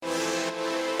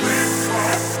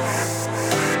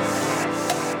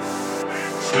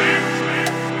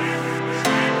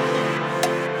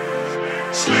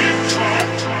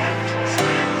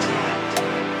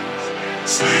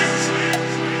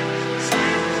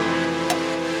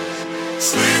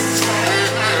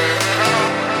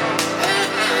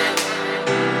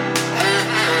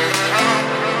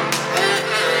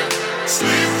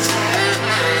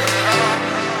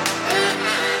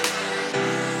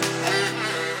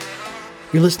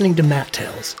You're listening to Matt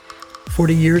Tales,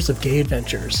 40 Years of Gay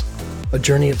Adventures, a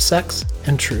journey of sex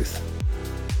and truth.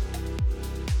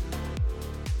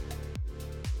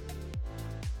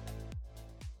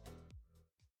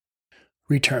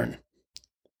 Return.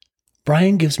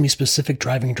 Brian gives me specific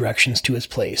driving directions to his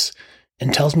place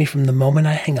and tells me from the moment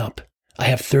I hang up, I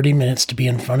have 30 minutes to be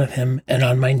in front of him and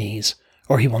on my knees,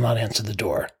 or he will not answer the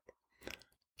door.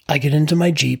 I get into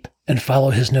my Jeep and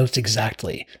follow his notes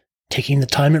exactly, taking the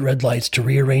time at red lights to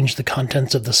rearrange the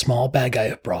contents of the small bag I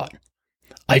have brought.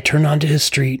 I turn onto his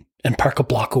street and park a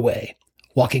block away,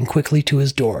 walking quickly to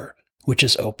his door, which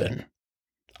is open.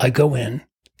 I go in,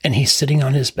 and he's sitting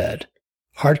on his bed,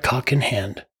 hard cock in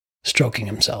hand, stroking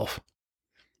himself.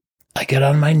 I get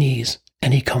on my knees,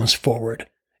 and he comes forward,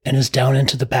 and is down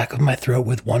into the back of my throat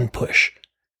with one push.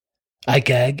 I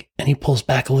gag, and he pulls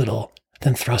back a little,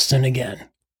 then thrusts in again.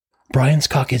 Brian's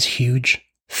cock is huge,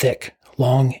 thick,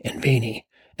 long, and veiny,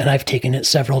 and I've taken it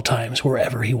several times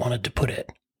wherever he wanted to put it.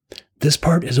 This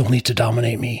part is only to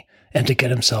dominate me and to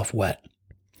get himself wet.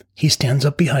 He stands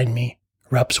up behind me,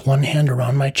 wraps one hand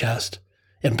around my chest,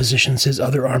 and positions his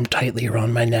other arm tightly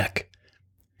around my neck.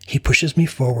 He pushes me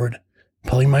forward,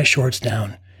 pulling my shorts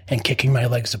down and kicking my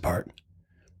legs apart.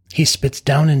 He spits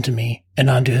down into me and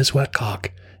onto his wet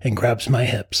cock and grabs my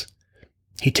hips.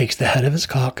 He takes the head of his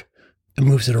cock and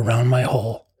moves it around my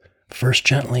hole, first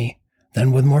gently,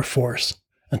 then with more force,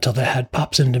 until the head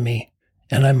pops into me,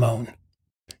 and I moan.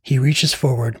 He reaches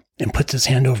forward and puts his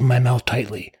hand over my mouth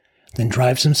tightly, then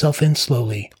drives himself in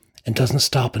slowly and doesn't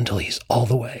stop until he's all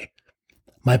the way.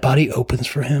 My body opens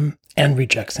for him and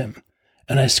rejects him,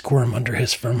 and I squirm under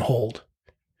his firm hold.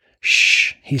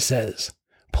 Shh, he says,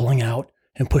 pulling out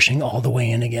and pushing all the way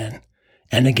in again,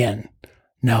 and again,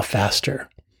 now faster.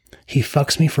 He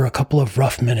fucks me for a couple of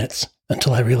rough minutes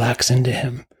until I relax into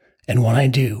him, and when I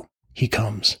do, he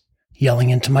comes,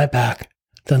 yelling into my back,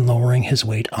 then lowering his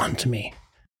weight onto me.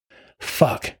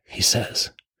 Fuck, he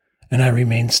says, and I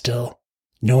remain still,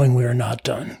 knowing we are not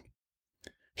done.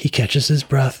 He catches his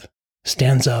breath,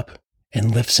 stands up,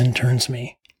 and lifts and turns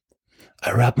me.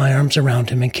 I wrap my arms around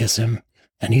him and kiss him,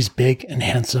 and he's big and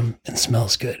handsome and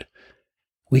smells good.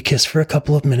 We kiss for a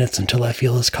couple of minutes until I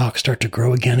feel his cock start to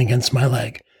grow again against my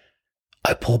leg.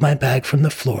 I pull my bag from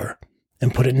the floor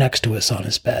and put it next to us on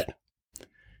his bed.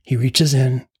 He reaches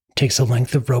in, takes a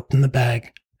length of rope in the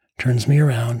bag, turns me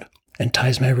around, and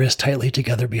ties my wrists tightly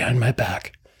together behind my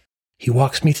back. He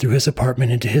walks me through his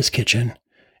apartment into his kitchen,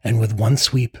 and with one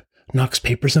sweep, knocks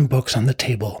papers and books on the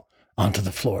table onto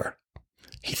the floor.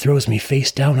 He throws me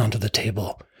face down onto the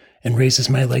table and raises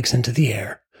my legs into the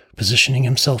air, positioning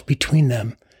himself between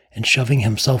them and shoving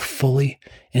himself fully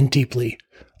and deeply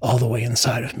all the way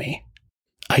inside of me.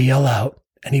 I yell out,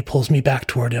 and he pulls me back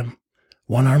toward him,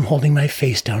 one arm holding my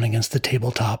face down against the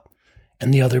tabletop,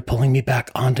 and the other pulling me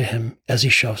back onto him as he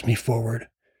shoves me forward.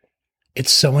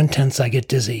 It's so intense I get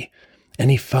dizzy, and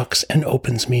he fucks and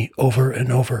opens me over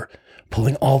and over,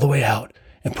 pulling all the way out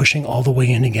and pushing all the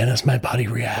way in again as my body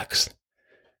reacts.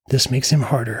 This makes him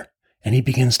harder, and he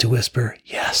begins to whisper,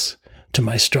 yes, to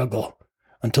my struggle,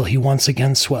 until he once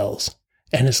again swells,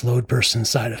 and his load bursts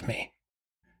inside of me.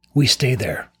 We stay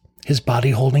there, his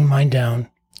body holding mine down,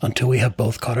 until we have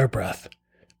both caught our breath.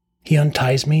 He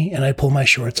unties me, and I pull my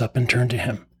shorts up and turn to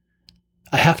him.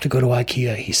 I have to go to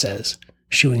IKEA, he says,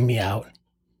 shooing me out.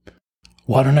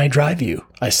 Why don't I drive you,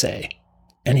 I say,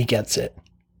 and he gets it.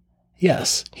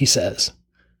 Yes, he says,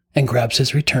 and grabs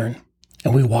his return,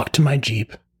 and we walk to my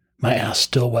Jeep, my ass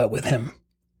still wet with him.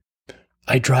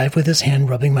 I drive with his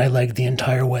hand rubbing my leg the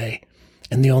entire way,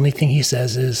 and the only thing he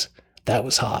says is, that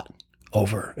was hot,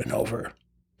 over and over.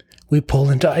 We pull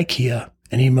into IKEA,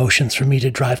 and he motions for me to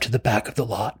drive to the back of the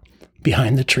lot,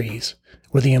 behind the trees,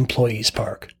 where the employees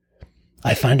park.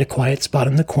 I find a quiet spot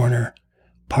in the corner,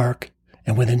 park,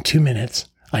 and within 2 minutes,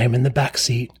 I am in the back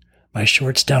seat, my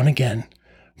shorts down again,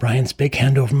 Brian's big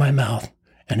hand over my mouth,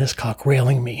 and his cock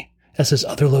railing me as his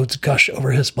other loads gush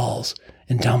over his balls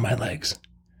and down my legs.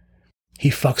 He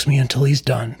fucks me until he's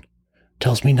done,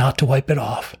 tells me not to wipe it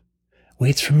off,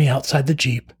 waits for me outside the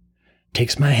Jeep,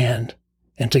 takes my hand,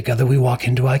 and together we walk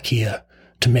into IKEA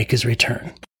to make his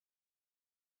return.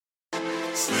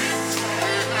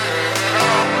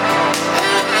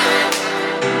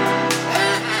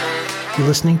 You're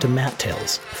listening to Matt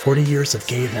Tales, 40 Years of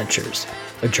Gay Adventures,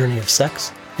 a journey of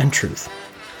sex and truth.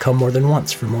 Come more than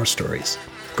once for more stories.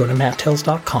 Go to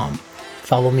matttales.com,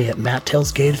 follow me at Matt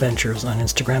Tales Gay Adventures on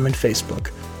Instagram and Facebook,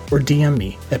 or DM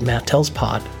me at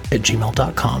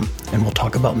matttalespod@gmail.com, and we'll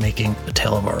talk about making a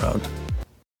tale of our own.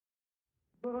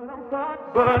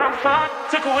 But I'm fine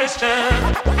to question.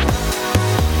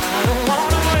 I don't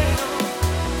wanna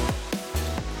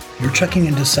wait. You're checking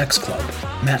into Sex Club,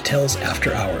 Matt Tales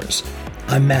After Hours.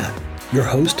 I'm Matt, your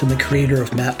host and the creator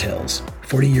of Matt Tales,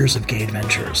 40 Years of Gay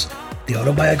Adventures, the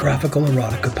autobiographical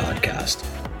erotica podcast.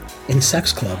 In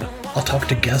Sex Club, I'll talk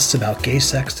to guests about gay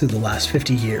sex through the last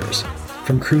 50 years,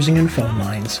 from cruising and phone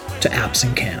lines to apps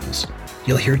and cams.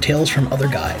 You'll hear tales from other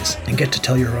guys and get to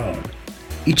tell your own.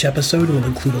 Each episode will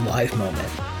include a live moment,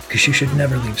 because you should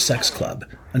never leave Sex Club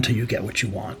until you get what you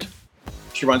want.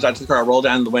 She runs out to the car, I rolled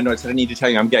down the window and said, I need to tell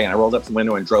you I'm gay. And I rolled up the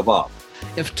window and drove off.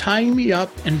 If tying me up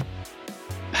and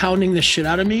pounding the shit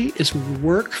out of me is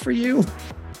work for you,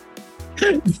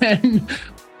 then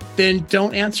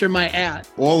don't answer my ad.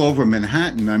 All over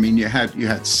Manhattan. I mean, you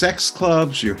had sex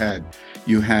clubs, you had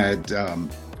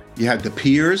the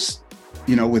piers,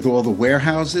 with all the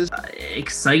warehouses.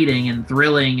 Exciting and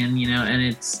thrilling, and and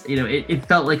it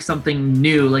felt like something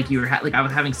new, like you were like I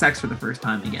was having sex for the first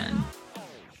time again.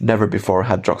 Never before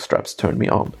had jockstraps turned me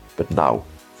on, but now,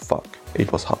 fuck,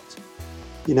 it was hot.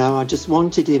 I just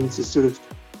wanted him to sort of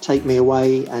take me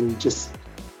away and just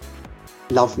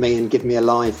love me and give me a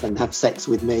life and have sex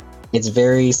with me. It's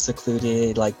very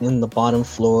secluded, like in the bottom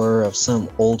floor of some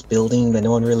old building that no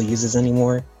one really uses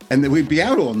anymore. And then we'd be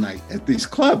out all night at these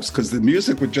clubs because the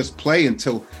music would just play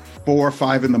until 4 or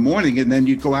 5 in the morning, and then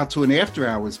you'd go out to an after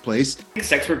hours place.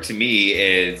 Sex work to me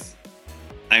is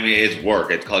work.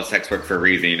 It's called sex work for a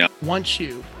reason, Once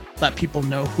you let people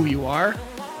know who you are,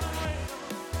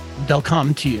 they'll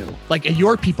come to you. Like,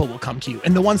 your people will come to you.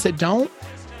 And the ones that don't,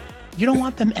 you don't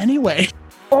want them anyway.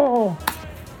 Oh.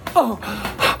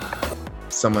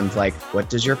 Someone's like, what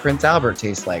does your Prince Albert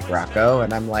taste like, Rocco?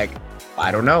 And I'm like,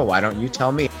 I don't know. Why don't you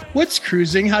tell me? What's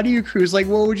cruising? How do you cruise? Like,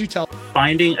 what would you tell?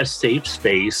 Finding a safe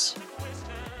space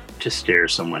to stare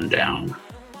someone down.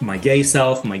 My gay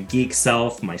self, my geek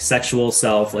self, my sexual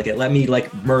self, it let me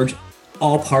merge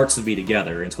all parts of me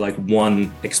together into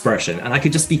one expression, and I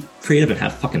could just be creative and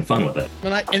have fucking fun with it.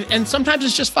 And sometimes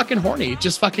it's just fucking horny. It's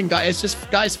just fucking guys. It's just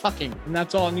guys fucking, and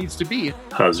that's all it needs to be.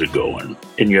 How's it going?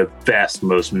 In your best,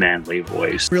 most manly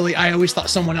voice. Really, I always thought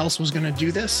someone else was going to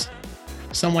do this.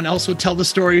 Someone else would tell the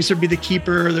stories or be the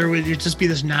keeper. There would just be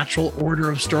this natural order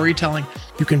of storytelling.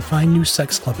 You can find new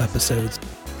Sex Club episodes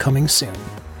coming soon,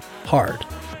 hard,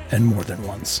 and more than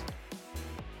once.